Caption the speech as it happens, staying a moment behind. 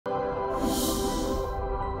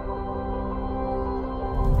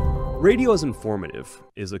Radio as informative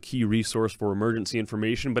is a key resource for emergency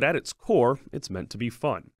information, but at its core, it's meant to be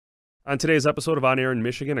fun. On today's episode of On Air in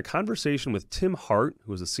Michigan, a conversation with Tim Hart,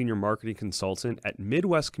 who is a senior marketing consultant at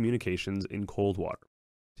Midwest Communications in Coldwater.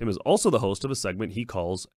 Tim is also the host of a segment he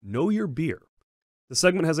calls Know Your Beer. The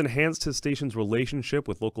segment has enhanced his station's relationship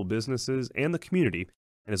with local businesses and the community,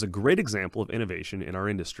 and is a great example of innovation in our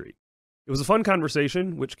industry. It was a fun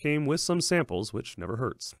conversation, which came with some samples, which never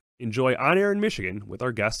hurts. Enjoy On Air in Michigan with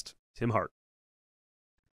our guest, Tim Hart.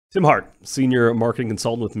 Tim Hart, Senior Marketing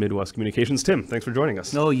Consultant with Midwest Communications. Tim, thanks for joining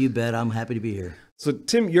us. No, you bet. I'm happy to be here. So,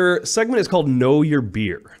 Tim, your segment is called Know Your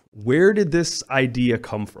Beer. Where did this idea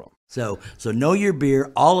come from? So Know Your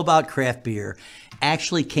Beer, all about craft beer,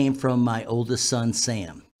 actually came from my oldest son,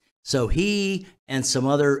 Sam. So he and some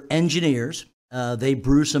other engineers, they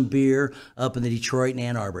brew some beer up in the Detroit and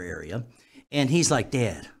Ann Arbor area. And he's like,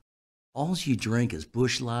 Dad, all you drink is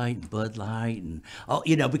Busch Light and Bud Light and all,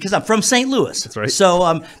 because I'm from St. Louis. That's right.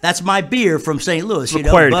 So that's my beer from St. Louis.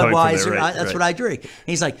 Budweiser. That's what I drink. And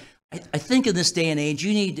he's like, I think in this day and age,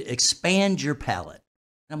 you need to expand your palate.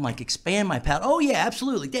 And I'm like, expand my palate? Oh yeah,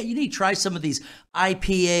 absolutely. Dad, you need to try some of these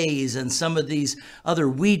IPAs and some of these other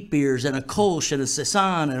wheat beers and a Kolsch and a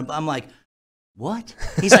Saison. And I'm like, what?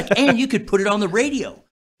 He's like, and you could put it on the radio.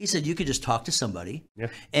 He said you could just talk to somebody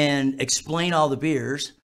and explain all the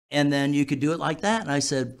beers. And then you could do it like that. And I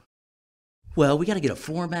said, well, we got to get a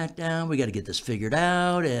format down. We got to get this figured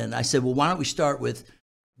out. And I said, well, why don't we start with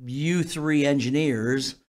you three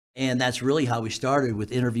engineers? And that's really how we started,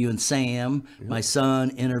 with interviewing Sam, my son,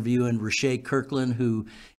 interviewing Rashay Kirkland, who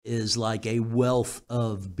is like a wealth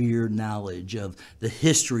of beer knowledge, of the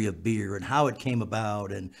history of beer and how it came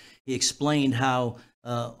about. And he explained how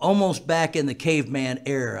almost back in the caveman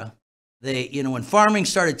era, when farming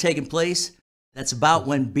started taking place, that's about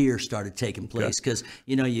when beer started taking place, because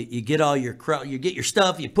you get all your you get your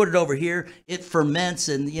stuff, you put it over here, it ferments,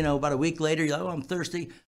 and about a week later you're like, oh, I'm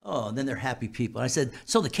thirsty. Oh, and then they're happy people. And I said,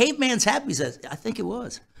 so the caveman's happy? He says, I think it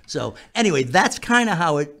was. So anyway, that's kind of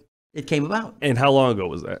how it came about. And how long ago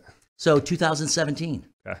was that? So 2017.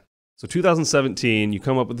 Okay. So 2017, you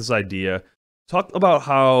come up with this idea. Talk about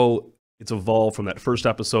how it's evolved from that first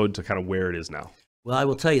episode to kind of where it is now. Well, I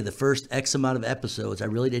will tell you, the first X amount of episodes, I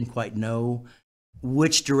really didn't quite know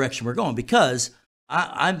which direction we're going, because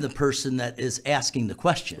I'm the person that is asking the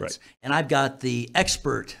questions, right, and I've got the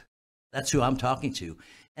expert. That's who I'm talking to.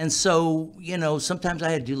 And so, sometimes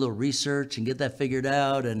I had to do a little research and get that figured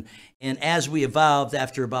out. And as we evolved,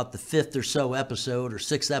 after about the fifth or so episode or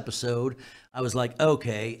sixth episode, I was like,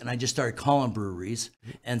 okay. And I just started calling breweries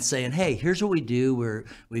and saying, hey, here's what we do.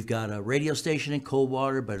 We've got a radio station in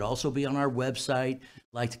Coldwater, but also be on our website.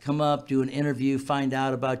 Like to come up, do an interview, find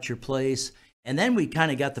out about your place. And then we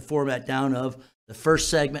kind of got the format down of the first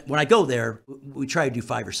segment. When I go there, we try to do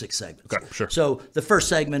 5 or 6 segments. Okay, sure. So the first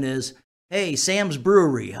segment is, hey, Sam's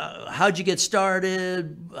Brewery, how'd you get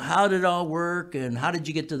started? How did it all work? And how did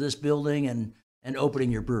you get to this building and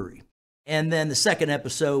opening your brewery? And then the second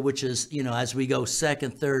episode, which is, as we go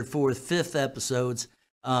second, third, fourth, fifth episodes,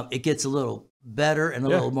 it gets a little better and a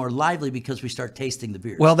little more lively because we start tasting the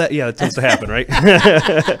beers. Well, that tends to happen, right?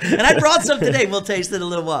 And I brought some today. We'll taste it in a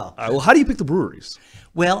little while. Well, how do you pick the breweries?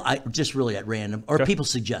 Well, I just really at random, or people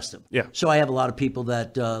suggest them. Yeah. So I have a lot of people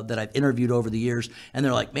that I've interviewed over the years, and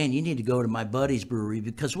they're like, man, you need to go to my buddy's brewery,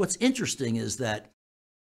 because what's interesting is that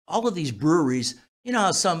all of these breweries,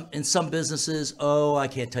 how in some businesses, oh, I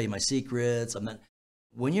can't tell you my secrets.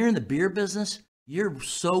 When you're in the beer business, you're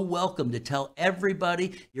so welcome to tell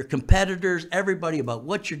everybody, your competitors, everybody, about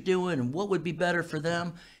what you're doing and what would be better for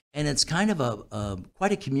them. And it's kind of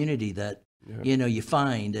quite a community that you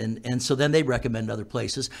find, and so then they recommend other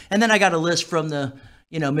places. And then I got a list from the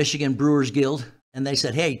Michigan Brewers Guild, and they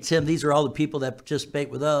said, hey, Tim, these are all the people that participate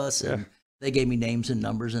with us, and they gave me names and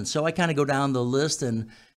numbers. And so I kind of go down the list, and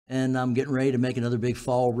I'm getting ready to make another big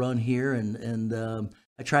fall run here, and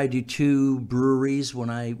I try to do 2 breweries when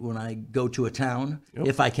I go to a town,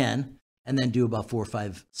 if I can, and then do about 4 or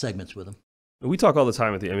 5 segments with them. We talk all the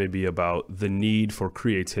time at the MAB about the need for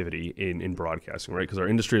creativity in broadcasting, right? Because our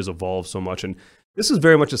industry has evolved so much. And this is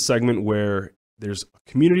very much a segment where there's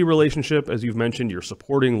a community relationship, as you've mentioned. You're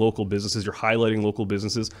supporting local businesses. You're highlighting local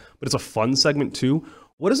businesses. But it's a fun segment, too.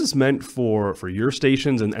 What has this meant for your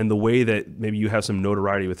stations and the way that maybe you have some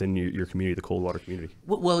notoriety within your community, the Coldwater community?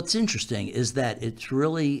 Well, what's interesting is that it's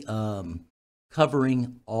really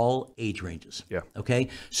covering all age ranges. Yeah. Okay.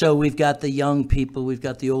 So we've got the young people, we've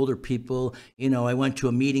got the older people. I went to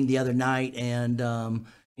a meeting the other night, and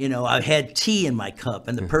I had tea in my cup,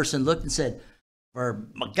 and the person looked and said, for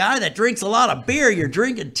a guy that drinks a lot of beer, you're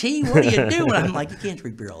drinking tea. What are you doing? I'm like, you can't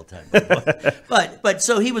drink beer all the time. But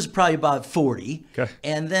so he was probably about 40. Okay.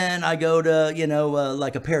 And then I go to,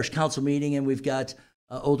 like a parish council meeting, and we've got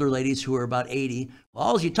older ladies who are about 80. Well,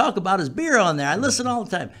 all you talk about is beer on there. I listen all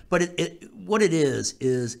the time. But what it is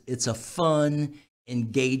it's a fun,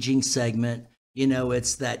 engaging segment.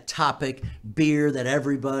 It's that topic, beer, that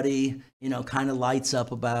everybody, kind of lights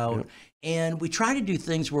up about. Yep. And we try to do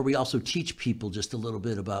things where we also teach people just a little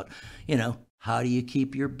bit about, how do you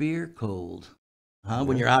keep your beer cold?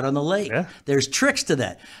 When you're out on the lake. Yeah. There's tricks to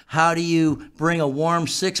that. How do you bring a warm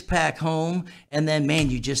 6-pack home and then,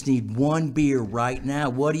 man, you just need one beer right now?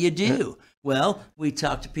 What do you do? Yeah. Well, we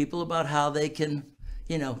talk to people about how they can,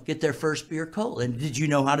 get their first beer cold. And did you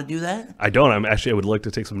know how to do that? I don't. I would like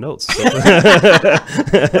to take some notes. So. The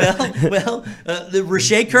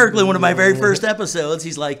Rashay Kirkland, one of my very first episodes,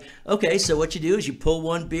 he's like, okay, so what you do is you pull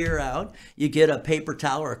one beer out, you get a paper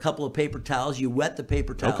towel or a couple of paper towels, you wet the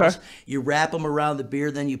paper towels, you wrap them around the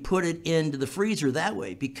beer, then you put it into the freezer that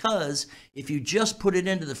way. Because if you just put it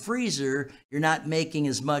into the freezer, you're not making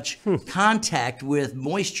as much contact with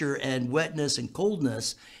moisture and wetness and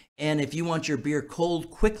coldness. And if you want your beer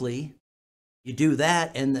cold quickly, you do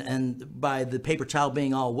that, and by the paper towel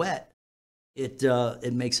being all wet,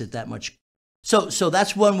 it makes it that much. So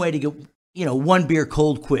that's one way to get one beer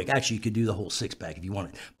cold quick. Actually, you could do the whole 6-pack if you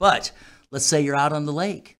wanted. But let's say you're out on the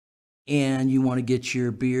lake and you want to get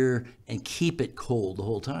your beer and keep it cold the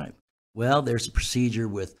whole time. Well, there's a procedure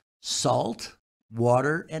with salt,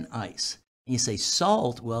 water, and ice. And you say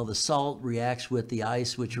salt, well, the salt reacts with the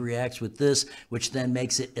ice, which reacts with this, which then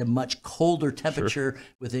makes it a much colder temperature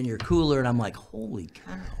within your cooler. And I'm like, holy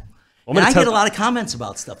cow. And I get a lot of comments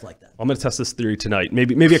about stuff like that. I'm going to test this theory tonight,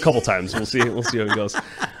 maybe a couple times. We'll see how it goes.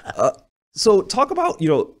 So talk about,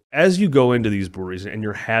 as you go into these breweries and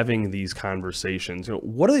you're having these conversations,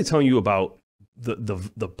 what are they telling you about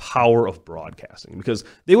the power of broadcasting? Because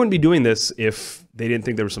they wouldn't be doing this if they didn't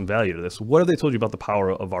think there was some value to this. What have they told you about the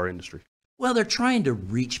power of our industry? Well, they're trying to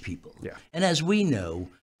reach people. Yeah. And as we know,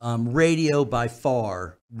 radio by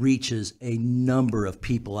far reaches a number of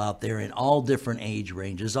people out there in all different age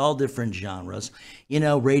ranges, all different genres.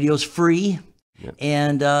 Radio's free. Yeah.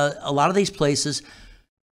 And a lot of these places,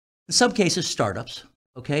 in some cases, startups.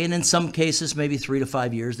 Okay, and in some cases, maybe 3 to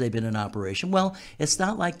 5 years they've been in operation. Well, it's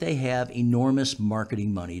not like they have enormous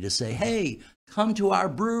marketing money to say, hey, come to our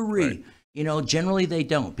brewery. Right. Generally they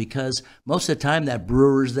don't, because most of the time that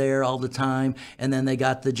brewer's there all the time, and then they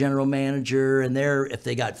got the general manager, and if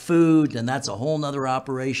they got food, then that's a whole nother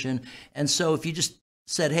operation. And so if you just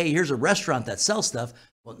said, hey, here's a restaurant that sells stuff,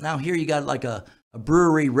 well, now here you got like a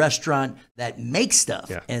brewery restaurant that makes stuff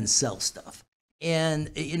and sells stuff.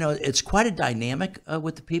 And, it's quite a dynamic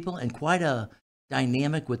with the people, and quite a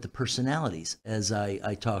dynamic with the personalities. As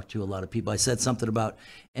I talk to a lot of people, I said something about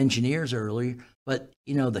engineers earlier, but,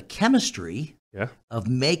 the chemistry of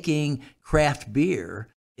making craft beer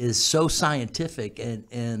is so scientific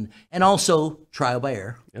and also trial by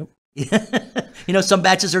error. Yep. Some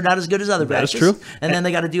batches are not as good as other batches. That's true. And then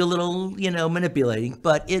they got to do a little, manipulating.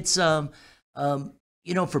 But it's, for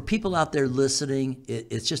people out there listening,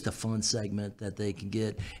 it's just a fun segment that they can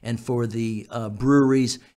get. And for the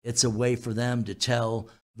breweries, it's a way for them to tell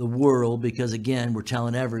the world, because, again, we're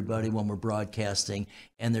telling everybody when we're broadcasting,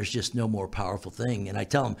 and there's just no more powerful thing. And I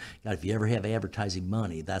tell them, God, if you ever have advertising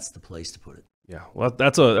money, that's the place to put it. Yeah, well,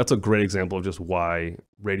 that's a great example of just why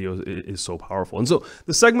radio is so powerful. And so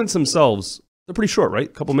the segments themselves, they're pretty short, right?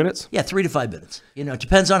 A couple minutes? Yeah, 3 to 5 minutes. It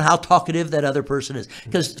depends on how talkative that other person is.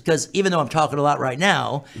 Because even though I'm talking a lot right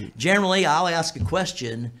now, generally I'll ask a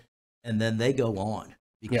question and then they go on.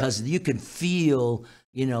 Because you can feel,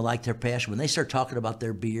 like their passion. When they start talking about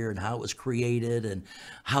their beer and how it was created and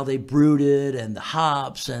how they brewed it and the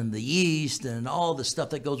hops and the yeast and all the stuff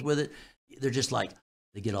that goes with it, they're just like,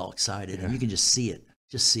 they get all excited. And you can just see it.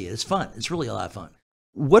 It's fun. It's really a lot of fun.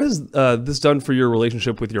 What has this done for your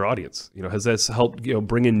relationship with your audience? Has this helped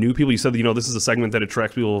bring in new people? You said that this is a segment that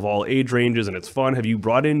attracts people of all age ranges and it's fun. Have you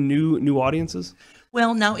brought in new audiences?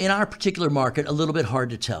 Well, now in our particular market, a little bit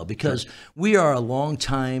hard to tell, because we are a long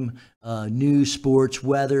time news, sports,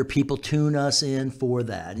 weather. People tune us in for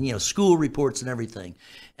that, and school reports and everything.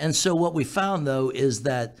 And so what we found, though, is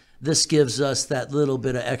that this gives us that little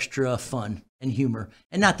bit of extra fun and humor.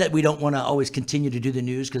 And not that we don't want to always continue to do the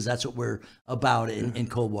news, because that's what we're about in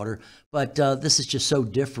Coldwater. But this is just so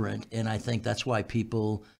different, and I think that's why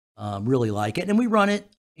people really like it. And we run it,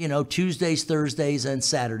 Tuesdays, Thursdays, and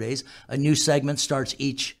Saturdays. A new segment starts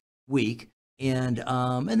each week. And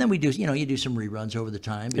then we do, you do some reruns over the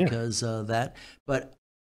time because that. But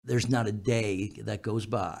there's not a day that goes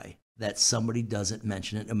by that somebody doesn't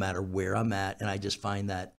mention it no matter where I'm at. And I just find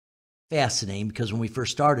that fascinating, because when we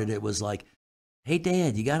first started, it was like, hey,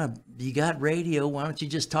 Dad, you got radio. Why don't you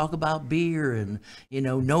just talk about beer and,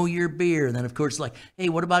 know your beer? And then, of course, like, hey,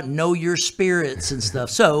 what about know your spirits and stuff?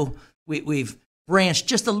 So we've branched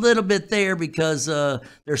just a little bit there, because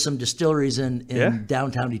there's some distilleries in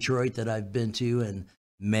downtown Detroit that I've been to. And,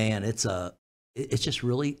 man, it's just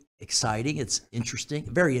really exciting. It's interesting,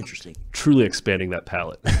 very interesting. Truly expanding that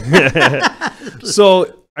palate.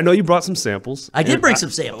 So I know you brought some samples. I did bring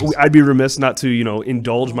some samples. I'd be remiss not to,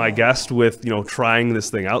 indulge my guest with, trying this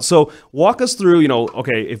thing out. So walk us through,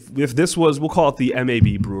 okay, if this was, we'll call it the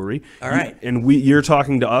MAB Brewery. All right. You're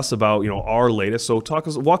talking to us about, our latest. So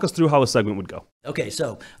walk us through how a segment would go. Okay,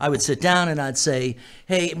 so I would sit down and I'd say,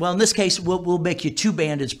 hey, well, in this case, we'll make you 2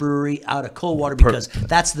 Bandits Brewery out of Coldwater, because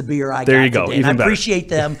that's the beer I got there you go. today. Even and I appreciate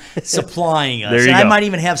them supplying us. There you and go. I might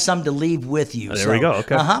even have some to leave with you. There we go.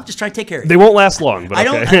 Okay. Just try to take care of you. They won't last long, but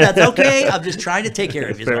okay. That's okay. I'm just trying to take care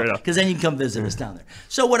of you, Fair enough. because then you can come visit us down there.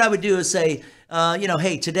 So what I would do is say,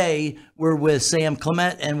 hey, today we're with Sam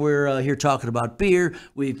Clement, and we're here talking about beer.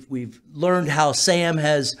 We've learned how Sam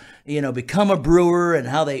has become a brewer, and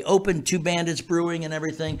how they opened 2 Bandits Brewing and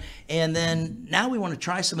everything. And then now we want to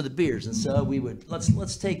try some of the beers, and so we would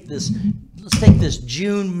let's take this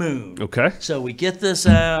June Moon. Okay. So we get this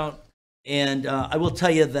out, and I will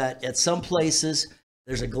tell you that at some places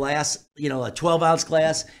there's a glass, a 12-ounce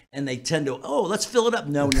glass, and they tend to, let's fill it up.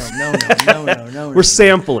 No. We're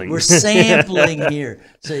sampling. We're sampling here.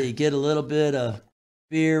 So you get a little bit of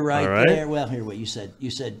beer right there. Well, here, what you said.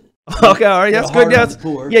 Okay, all right, that's good.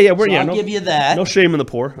 I'll give you that. No shame in the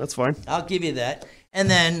pour. That's fine. I'll give you that. And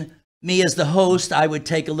then me as the host, I would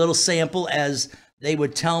take a little sample as they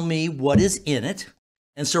would tell me what is in it.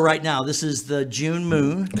 And so right now, this is the June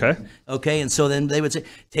Moon. Okay. And so then they would say,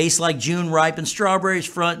 tastes like June ripened strawberries,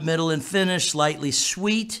 front, middle, and finish, slightly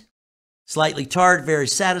sweet, slightly tart, very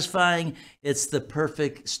satisfying. It's the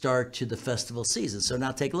perfect start to the festival season. So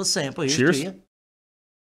now take a little sample. Here's Cheers. to you.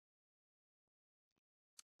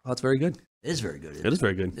 Oh, that's very good. It is very good. It is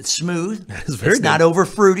very good. It's smooth. It's very good. Not over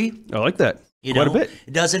fruity. I like that. Quite a bit.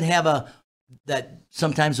 It doesn't have that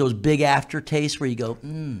sometimes those big aftertastes where you go,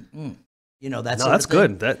 that's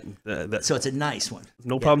good. That so it's a nice one.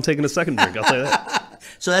 No problem taking a second drink. I'll tell you that.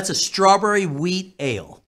 So that's a strawberry wheat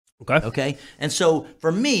ale. Okay. And so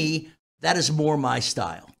for me, that is more my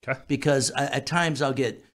style. Okay. Because at times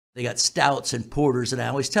they got stouts and porters, and I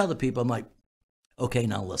always tell the people, I'm like, okay,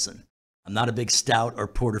 now listen. I'm not a big stout or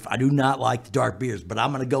porter. I do not like the dark beers, but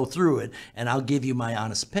I'm going to go through it, and I'll give you my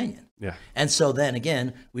honest opinion. Yeah. And so then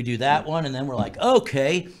again, we do that one, and then we're like,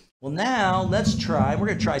 okay, well now let's try. We're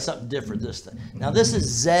going to try something different this time. Now this is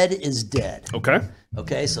Zed is Dead. Okay.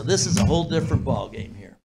 Okay, so this is a whole different ball game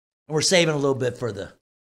here, and we're saving a little bit for the,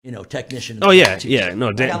 technician. Oh yeah, yeah.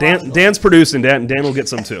 No, Dan's producing. Dan will get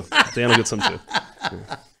some too. Dan will get some too.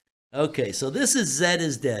 Yeah. Okay, so this is Zed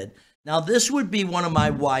is Dead. Now this would be one of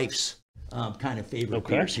my wife's kind of favorite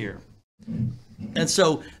beers here. And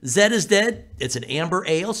so Zed is Dead. It's an amber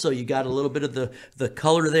ale, so you got a little bit of the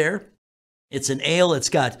color there. It's an ale. It's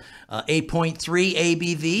got 8.3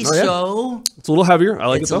 ABV, so it's a little heavier. I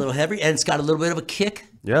like it. It's a little heavier, and it's got a little bit of a kick.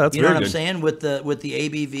 Yeah, that's you know very what good. I'm saying with the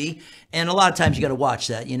ABV. And a lot of times you got to watch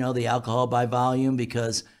that. The alcohol by volume,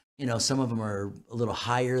 because some of them are a little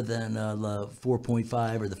higher than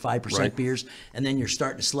 4.5 or the 5% beers, and then you're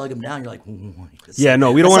starting to slug them down. You're like,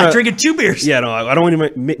 we don't want to drinking 2 beers. Yeah, no, I don't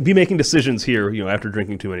want to be making decisions here, after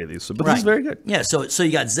drinking too many of these. So, but this is very good. Yeah, so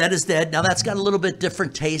you got Zed is Dead. Now that's got a little bit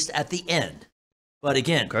different taste at the end, but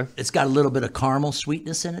again, it's got a little bit of caramel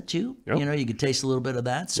sweetness in it too. Yep. You can taste a little bit of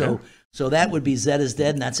that. So that would be Zed is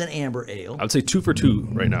Dead, and that's an amber ale. I would say 2 for 2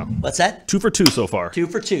 right now. What's that? 2 for 2 so far. 2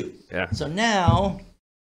 for 2. Yeah. So now,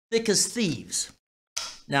 Thick as Thieves.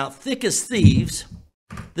 Now, Thick as Thieves,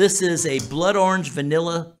 this is a blood orange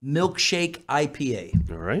vanilla milkshake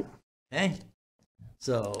IPA. All right. Okay.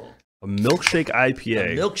 So a milkshake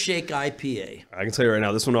IPA. A milkshake IPA. I can tell you right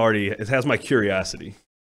now, this one it has my curiosity.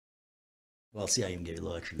 Well, see, I even gave you a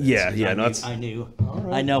little extra. I knew.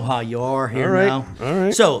 Right. I know how you are here now. All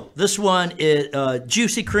right. So this one is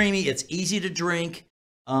juicy, creamy. It's easy to drink.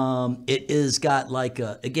 It is got like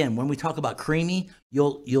again, when we talk about creamy,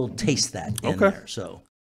 you'll taste that in there. So,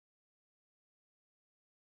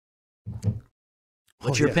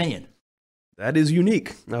 what's your opinion? That is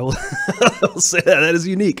unique. I will say that is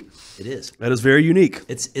unique. It is. That is very unique.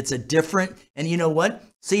 It's a different, and you know what?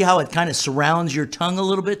 See how it kind of surrounds your tongue a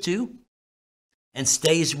little bit too, and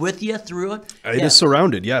stays with you through it. It is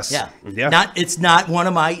surrounded. Yes. Yeah. Yeah. It's not one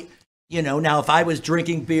of my. Now if I was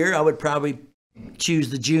drinking beer, I would probably choose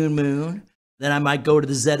the June Moon. Then I might go to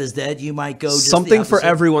the Z is Dead. You might go just something for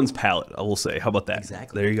everyone's palate, I will say. How about that?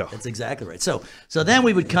 Exactly. There you go. That's exactly right. So then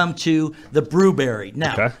we would come to the Brewberry.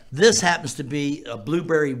 Now, this happens to be a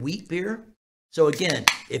blueberry wheat beer. So again,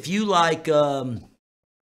 if you like, you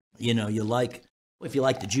know, if you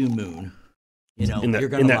like the June Moon, you know, you're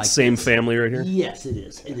going to like same family right here. Yes, it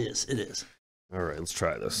is. It is. It is. All right, let's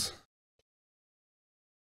try this.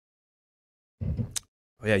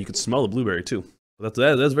 Oh yeah, you can smell the blueberry too. That's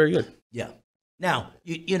very good. Yeah. Now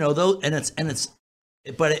you know though,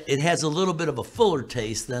 but it has a little bit of a fuller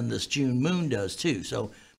taste than this June Moon does too. So,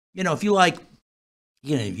 you know, if you like,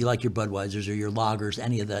 you know, you like your Budweisers or your lagers,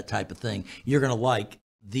 any of that type of thing, you're gonna like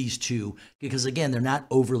these two because again, they're not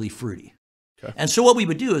overly fruity. Okay. And so what we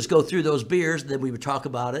would do is go through those beers, then we would talk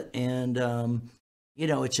about it, and you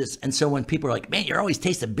know, it's just, and so when people are like, "Man, you're always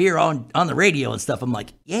tasting beer on the radio and stuff," I'm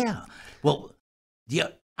like, "Yeah, well, yeah."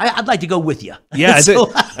 I'd like to go with you. Yeah,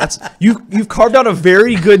 so, you've carved out a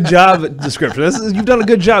very good job description. You've done a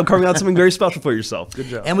good job carving out something very special for yourself. Good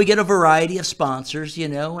job. And we get a variety of sponsors, you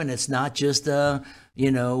know, and it's not just you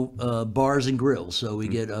know, bars and grills. So we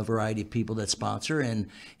get a variety of people that sponsor, and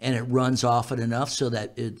it runs often enough so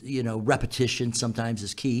that it, you know, repetition sometimes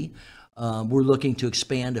is key. We're looking to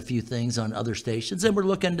expand a few things on other stations, and we're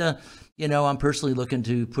looking to, you know, I'm personally looking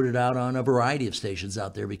to put it out on a variety of stations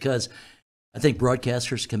out there because I think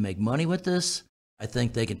broadcasters can make money with this. I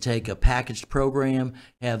think they can take a packaged program,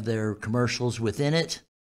 have their commercials within it,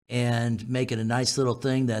 and make it a nice little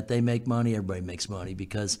thing that they make money, everybody makes money,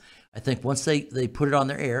 because I think once they put it on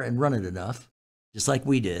their air and run it enough, just like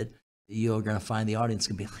we did, you're going to find the audience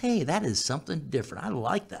can be, hey, that is something different. I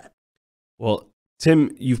like that. Well,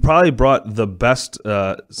 Tim, you've probably brought the best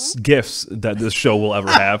gifts that this show will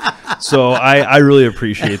ever have. So I really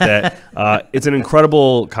appreciate that. It's an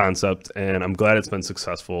incredible concept, and I'm glad it's been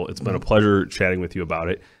successful. It's been a pleasure chatting with you about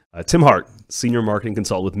it. Tim Hart, Senior Marketing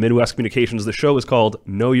Consultant with Midwest Communications. The show is called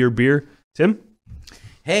Know Your Beer. Tim?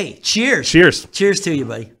 Hey, cheers. Cheers. Cheers to you,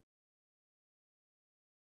 buddy.